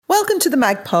the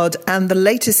MagPod and the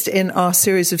latest in our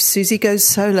series of Suzy Goes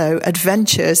Solo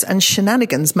adventures and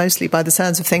shenanigans, mostly by the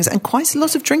sounds of things, and quite a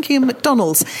lot of drinking at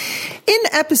McDonald's. In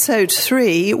episode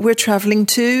 3, we're travelling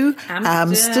to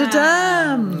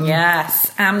Amsterdam.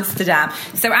 Yes, Amsterdam.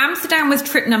 So Amsterdam was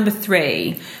trip number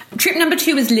 3. Trip number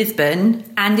 2 was Lisbon,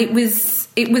 and it was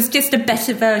just a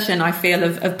better version, I feel,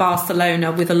 of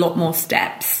Barcelona with a lot more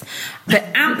steps. But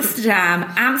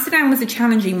Amsterdam was a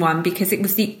challenging one because it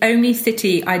was the only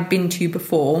city I'd been to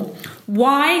before.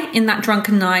 Why, in that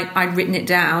drunken night, I'd written it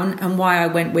down and why I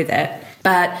went with it.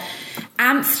 But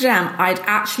Amsterdam, I'd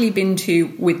actually been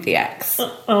to with the ex.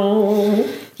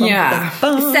 Oh. Yeah.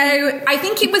 So I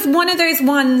think it was one of those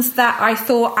ones that I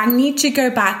thought I need to go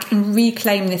back and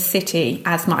reclaim this city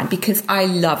as mine because I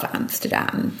love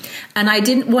Amsterdam. And I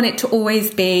didn't want it to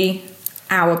always be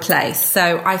our place.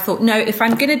 So I thought, no, if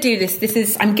I'm going to do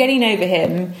this, I'm getting over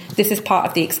him. This is part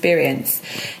of the experience.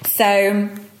 So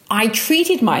I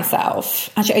treated myself.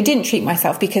 Actually, I didn't treat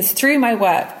myself because through my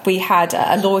work, we had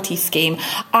a loyalty scheme.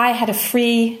 I had a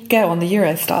free go on the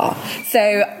Eurostar.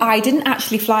 So I didn't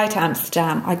actually fly to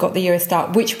Amsterdam. I got the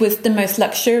Eurostar, which was the most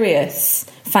luxurious,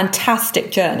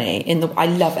 fantastic journey I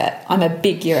love it. I'm a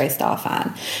big Eurostar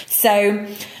fan. So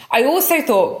I also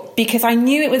thought, because I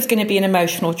knew it was going to be an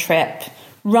emotional trip,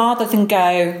 rather than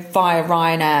go via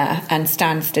Ryanair and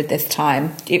Stansted this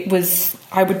time,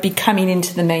 I would be coming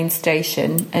into the main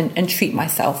station and treat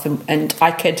myself and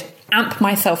I could amp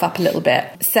myself up a little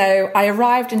bit. So I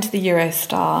arrived into the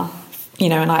Eurostar,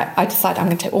 and I decided I'm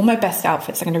going to take all my best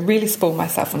outfits. I'm going to really spoil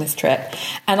myself on this trip.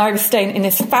 And I was staying in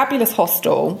this fabulous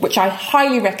hostel, which I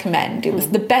highly recommend. It was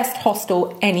the best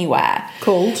hostel anywhere.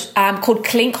 Called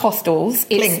Clink Hostels.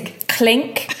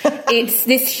 Clink. It's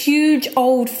this huge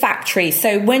old factory.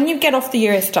 So when you get off the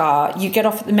Eurostar, you get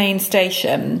off at the main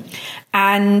station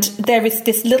and there is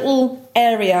this little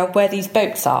area where these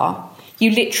boats are.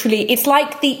 It's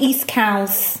like the East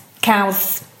Cowes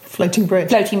Floating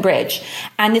bridge.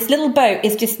 And this little boat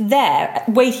is just there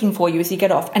waiting for you as you get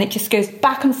off. And it just goes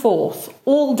back and forth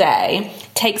all day,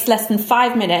 takes less than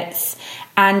 5 minutes.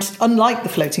 And unlike the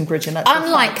floating bridge, yes.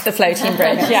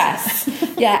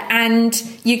 Yeah, and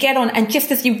you get on, and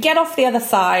just as you get off the other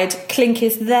side, Clink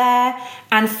is there.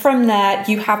 And from there,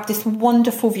 you have this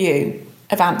wonderful view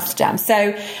of Amsterdam.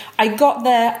 So I got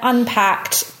there,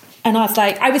 unpacked, and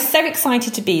I was so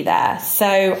excited to be there.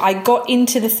 So I got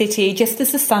into the city just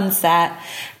as the sun set.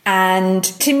 And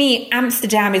to me,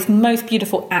 Amsterdam is most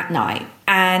beautiful at night.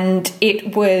 And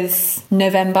it was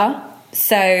November.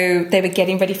 So they were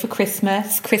getting ready for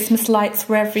Christmas. Christmas lights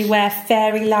were everywhere,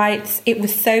 fairy lights. It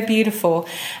was so beautiful.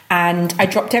 And I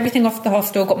dropped everything off the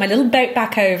hostel, got my little boat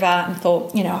back over and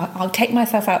thought, I'll take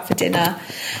myself out for dinner.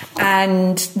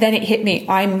 And then it hit me.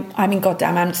 I'm in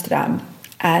goddamn Amsterdam.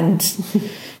 And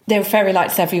there were fairy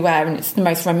lights everywhere, and it's the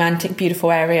most romantic,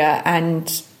 beautiful area. And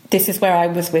this is where I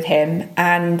was with him.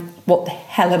 And what the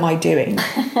hell am I doing?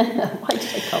 Why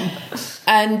did I come?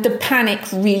 And the panic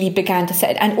really began to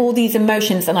set, and all these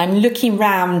emotions. And I'm looking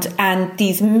round, and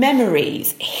these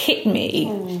memories hit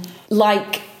me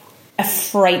like a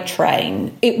freight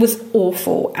train. It was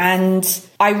awful. And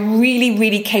I really,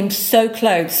 really came so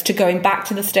close to going back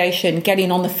to the station,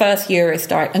 getting on the first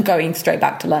Eurostar and going straight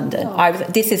back to London.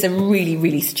 This is a really,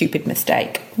 really stupid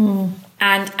mistake. And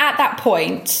at that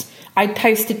point, I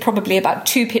posted probably about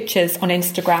 2 pictures on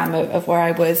Instagram of where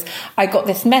I was. I got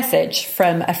this message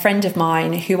from a friend of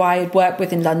mine who I had worked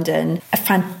with in London,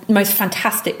 most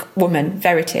fantastic woman,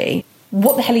 Verity.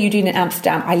 What the hell are you doing in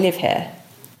Amsterdam? I live here.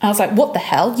 I was like, what the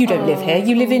hell? You don't live here.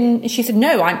 You live in... She said,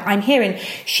 no, I'm here. And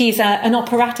she's an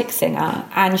operatic singer,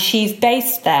 and she's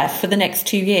based there for the next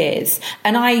 2 years.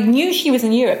 And I knew she was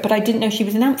in Europe, but I didn't know she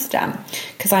was in Amsterdam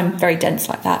because I'm very dense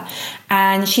like that.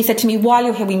 And she said to me, while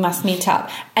you're here, we must meet up.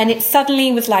 And it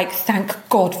suddenly was like, thank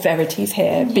God Verity's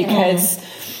here, because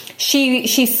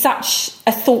she's such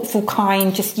a thoughtful,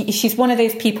 kind, she's one of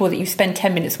those people that you spend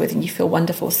 10 minutes with and you feel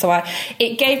wonderful. So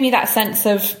it gave me that sense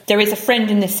of there is a friend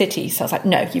in this city. So I was like,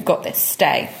 no, you've got this,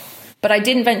 stay. But I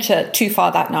didn't venture too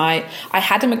far that night. I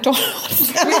had a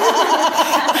McDonald's.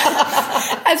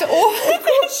 As awful. Of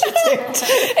course you did.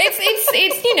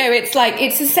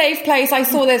 It's a safe place. I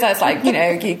saw those. I was like,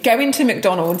 you go into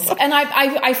McDonald's, and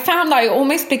I found I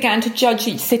almost began to judge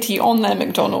each city on their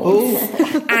McDonald's.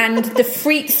 Ooh. And the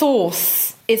frite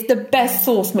sauce is the best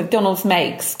sauce McDonald's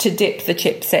makes to dip the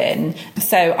chips in.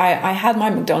 So I had my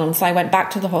McDonald's. I went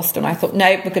back to the hostel and I thought,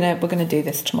 no, we're gonna do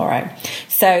this tomorrow.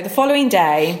 So the following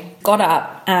day, got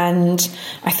up and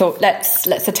I thought, let's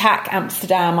attack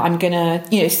Amsterdam. I'm gonna,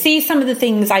 see some of the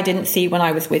things I didn't see when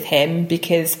I was with him,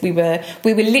 because we were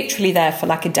literally there for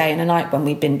like a day and a night when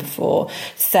we'd been before.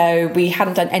 So we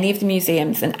hadn't done any of the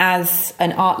museums. And as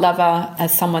an art lover,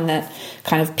 as someone that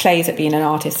kind of plays at being an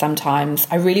artist sometimes,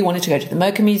 I really wanted to go to the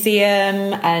MoCA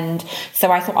Museum. And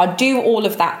so I thought I'd do all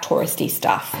of that touristy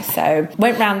stuff. So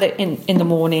went round in the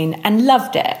morning and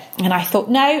loved it. And I thought,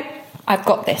 no, I've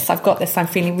got this. I'm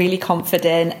feeling really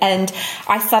confident. And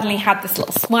I suddenly had this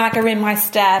little swagger in my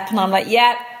step and I'm like,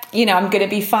 yeah, I'm going to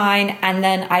be fine. And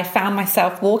then I found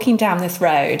myself walking down this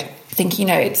road thinking,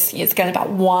 it's going about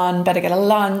 1, better get a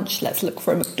lunch. Let's look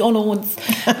for a McDonald's.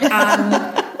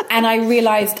 And I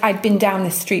realised I'd been down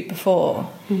this street before.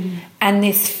 And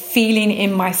this feeling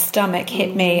in my stomach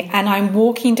hit me. And I'm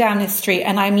walking down this street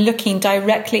and I'm looking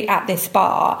directly at this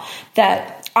bar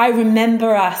that I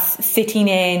remember us sitting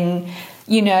in,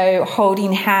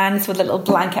 holding hands with a little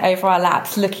blanket over our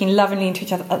laps, looking lovingly into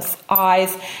each other's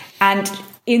eyes. And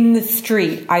in the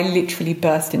street, I literally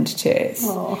burst into tears.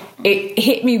 Aww. It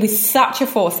hit me with such a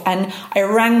force. And I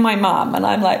rang my mum and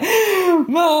I'm like,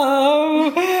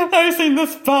 Mum, I've seen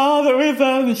this bar that we've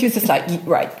done. And she was just like,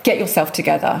 right, get yourself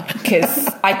together, because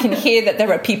I can hear that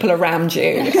there are people around you.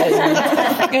 And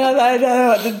I don't know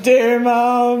what to do,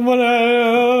 Mum.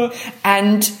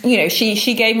 And,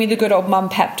 she gave me the good old mum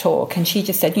pep talk. And she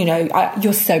just said,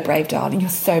 you're so brave, darling. You're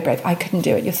so brave. I couldn't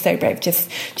do it. You're so brave. Just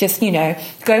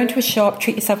go into a shop,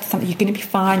 treat yourself to something. You're going to be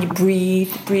fine. You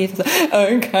breathe.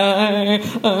 Okay.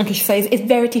 She says, is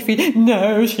Verity free?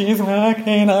 No, she's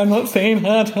working. I'm not seeing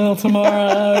her till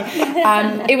tomorrow.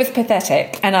 It was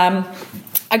pathetic. And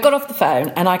I got off the phone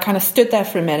and I kind of stood there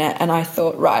for a minute and I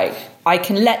thought, right, I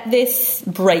can let this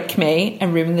break me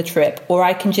and ruin the trip, or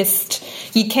I can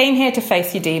you came here to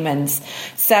face your demons.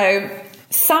 So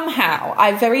somehow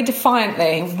I very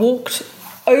defiantly walked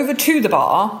over to the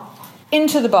bar,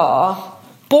 into the bar,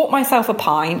 bought myself a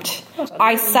pint.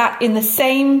 I sat in the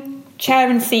same chair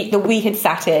and seat that we had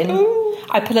sat in.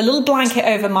 I put a little blanket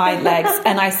over my legs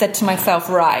and I said to myself,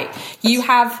 right, you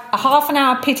have a half an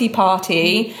hour pity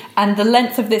party and the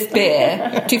length of this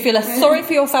beer to feel as sorry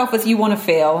for yourself as you want to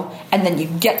feel, and then you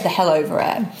get the hell over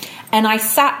it. And I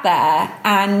sat there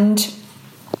and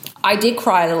I did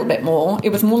cry a little bit more.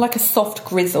 It was more like a soft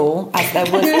grizzle as there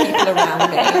was people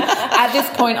around me. At this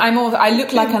point, I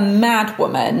look like a mad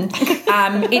woman.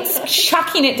 It's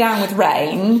chucking it down with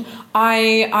rain.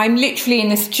 I'm literally in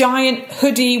this giant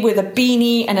hoodie with a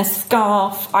beanie and a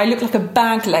scarf. I look like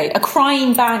a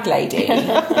crying bag lady,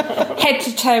 head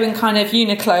to toe in kind of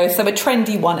Uniqlo, so a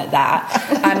trendy one at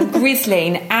that,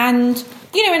 grizzling. And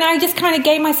I just kind of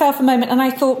gave myself a moment and I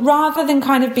thought, rather than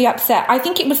kind of be upset, I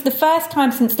think it was the first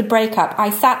time since the breakup I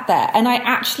sat there and I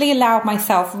actually allowed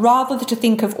myself, rather than to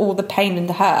think of all the pain and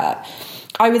the hurt,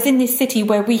 I was in this city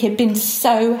where we had been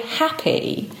so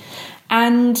happy,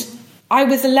 and I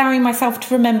was allowing myself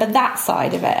to remember that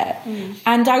side of it.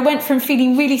 And I went from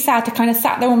feeling really sad to kind of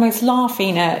sat there almost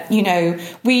laughing at,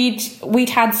 we'd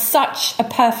had such a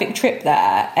perfect trip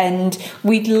there and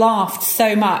we'd laughed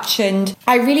so much, and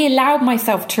I really allowed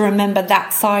myself to remember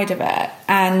that side of it.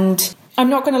 And I'm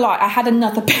not going to lie, I had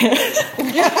another beer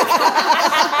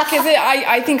because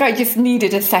I think I just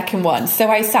needed a second one. So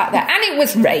I sat there and it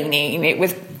was raining. It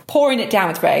was pouring it down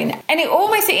with rain, and it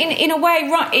almost in a way,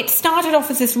 right, it started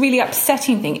off as this really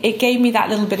upsetting thing. It gave me that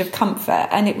little bit of comfort,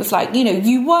 and it was like,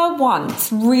 you were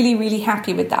once really, really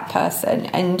happy with that person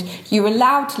and you were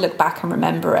allowed to look back and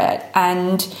remember it.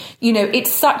 And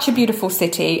it's such a beautiful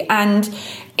city, and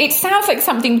it sounds like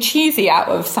something cheesy out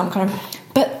of some kind of,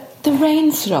 but the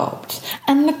rain stopped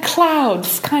and the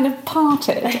clouds kind of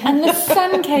parted and the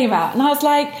sun came out, and I was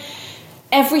like,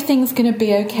 everything's going to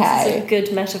be okay. This is a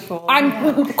good metaphor.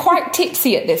 I'm quite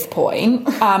tipsy at this point,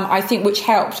 I think, which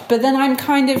helped. But then I'm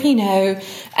kind of,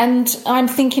 and I'm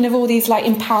thinking of all these like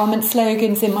empowerment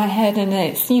slogans in my head, and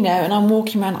it's, and I'm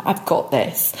walking around, I've got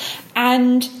this.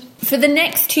 And for the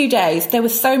next 2 days, there were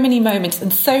so many moments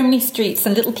and so many streets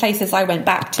and little places I went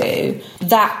back to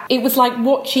that it was like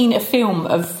watching a film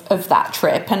of that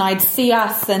trip. And I'd see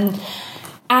us and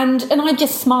I'd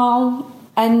just smile.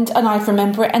 And I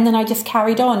remember it, and then I just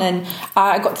carried on, and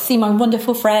I got to see my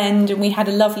wonderful friend, and we had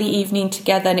a lovely evening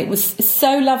together, and it was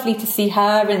so lovely to see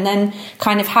her and then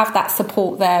kind of have that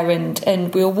support there,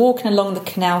 and we were walking along the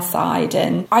canal side,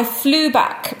 and I flew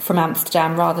back from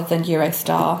Amsterdam rather than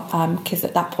Eurostar, because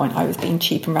at that point I was being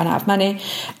cheap and ran out of money.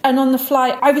 And on the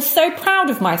flight, I was so proud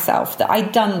of myself that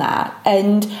I'd done that,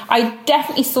 and I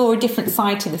definitely saw a different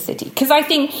side to the city, because I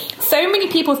think so many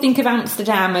people think of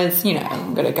Amsterdam as, you know,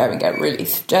 I'm going to go and get really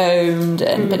stoned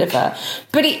and bit of a...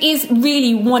 But it is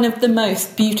really one of the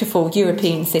most beautiful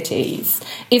European cities.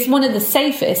 It's one of the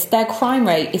safest. Their crime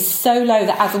rate is so low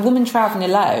that as a woman travelling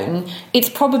alone, it's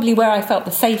probably where I felt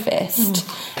the safest.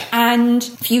 And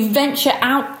if you venture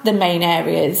out the main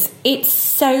areas, it's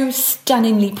so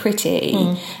stunningly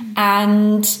pretty.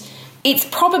 And it's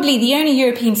probably the only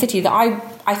European city that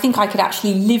I think I could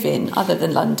actually live in other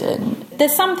than London.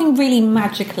 There's something really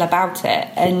magical about it,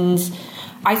 and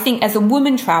I think as a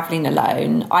woman travelling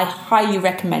alone, I highly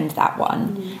recommend that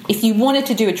one. If you wanted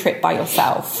to do a trip by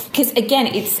yourself, because again,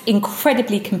 it's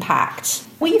incredibly compact.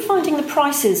 Were you finding the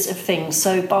prices of things,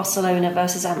 so Barcelona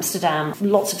versus Amsterdam,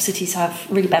 lots of cities have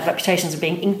really bad reputations of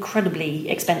being incredibly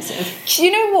expensive? Do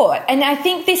you know what? And I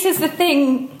think this is the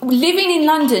thing, living in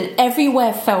London,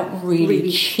 everywhere felt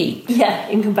really cheap. Yeah,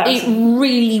 in comparison. It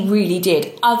really, really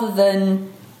did, other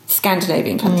than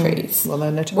Scandinavian countries. Well,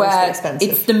 they're notoriously where expensive.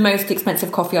 It's the most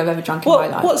expensive coffee I've ever drunk in my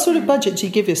life. What sort of budget do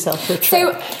you give yourself for a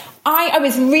trip? So I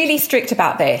was really strict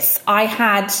about this. I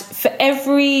had, for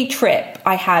every trip,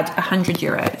 I had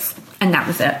 €100. And that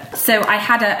was it. So I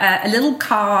had a little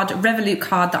card, a Revolut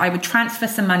card, that I would transfer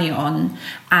some money on,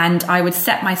 and I would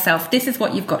set myself, this is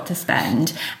what you've got to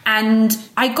spend. And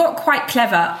I got quite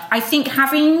clever. I think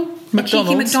having a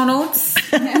cheeky McDonald's.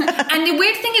 And the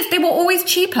weird thing is they were always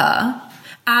cheaper.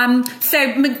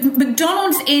 So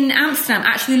McDonald's in Amsterdam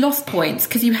actually lost points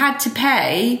because you had to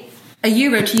pay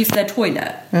 €1 to use their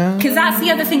toilet. Because that's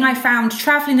the other thing I found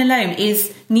travelling alone,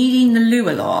 is needing the loo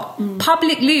a lot.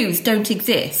 Public loos don't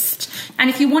exist. And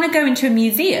if you want to go into a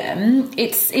museum,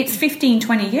 it's 15,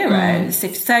 20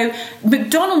 euros. So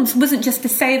McDonald's wasn't just a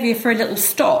saviour for a little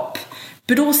stop,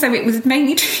 but also it was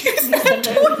mainly to use their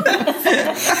toilet.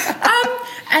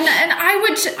 And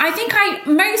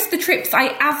most of the trips I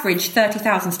averaged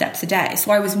 30,000 steps a day.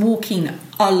 So I was walking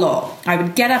a lot. I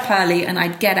would get up early and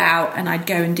I'd get out and I'd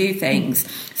go and do things.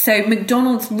 So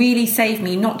McDonald's really saved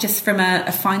me, not just from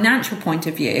a financial point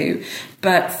of view,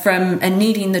 but from a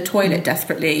needing the toilet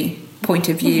desperately point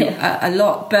of view a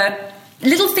lot. But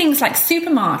little things like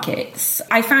supermarkets.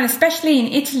 I found, especially in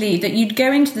Italy, that you'd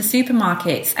go into the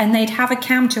supermarkets and they'd have a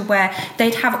counter where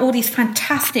they'd have all these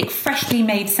fantastic freshly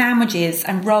made sandwiches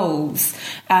and rolls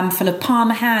full of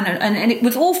Parmesan, and it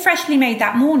was all freshly made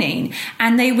that morning,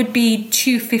 and they would be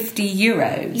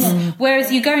 €250.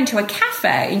 Whereas you go into a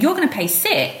cafe and you're going to pay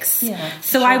 €6.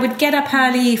 So I would get up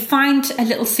early, find a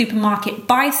little supermarket,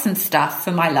 buy some stuff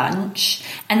for my lunch,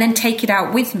 and then take it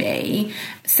out with me.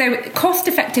 So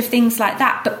cost-effective things like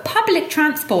that. But public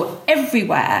transport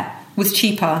everywhere was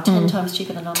cheaper. 10 times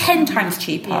cheaper than London. 10 times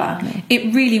cheaper.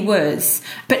 It really was.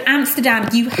 But Amsterdam,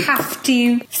 you have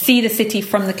to see the city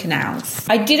from the canals.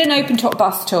 I did an open-top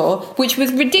bus tour, which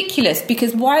was ridiculous,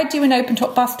 because why do an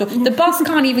open-top bus tour? The bus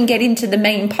can't even get into the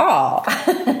main part.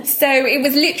 So it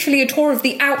was literally a tour of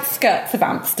the outskirts of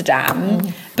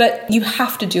Amsterdam. But you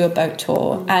have to do a boat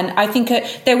tour. And I think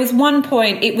there was one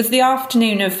point, it was the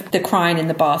afternoon of the crying in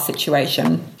the bar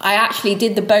situation. I actually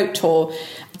did the boat tour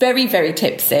very, very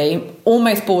tipsy,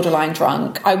 almost borderline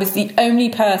drunk. I was the only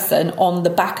person on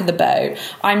the back of the boat.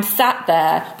 I'm sat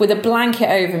there with a blanket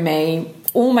over me,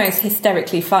 almost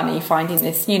hysterically funny, finding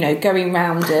this, going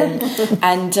round and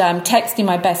texting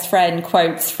my best friend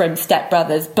quotes from Step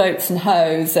Brothers, boats and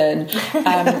hoes. And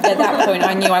at that point,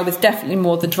 I knew I was definitely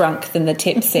more the drunk than the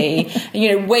tipsy.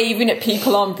 Waving at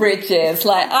people on bridges,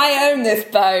 like, I own this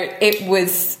boat. It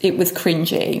was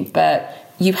cringy, but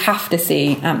you have to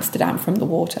see Amsterdam from the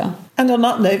water. And on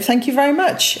that note, thank you very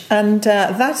much. And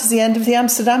that is the end of the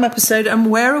Amsterdam episode. And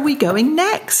where are we going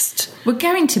next? We're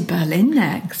going to Berlin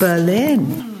next.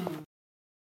 Berlin.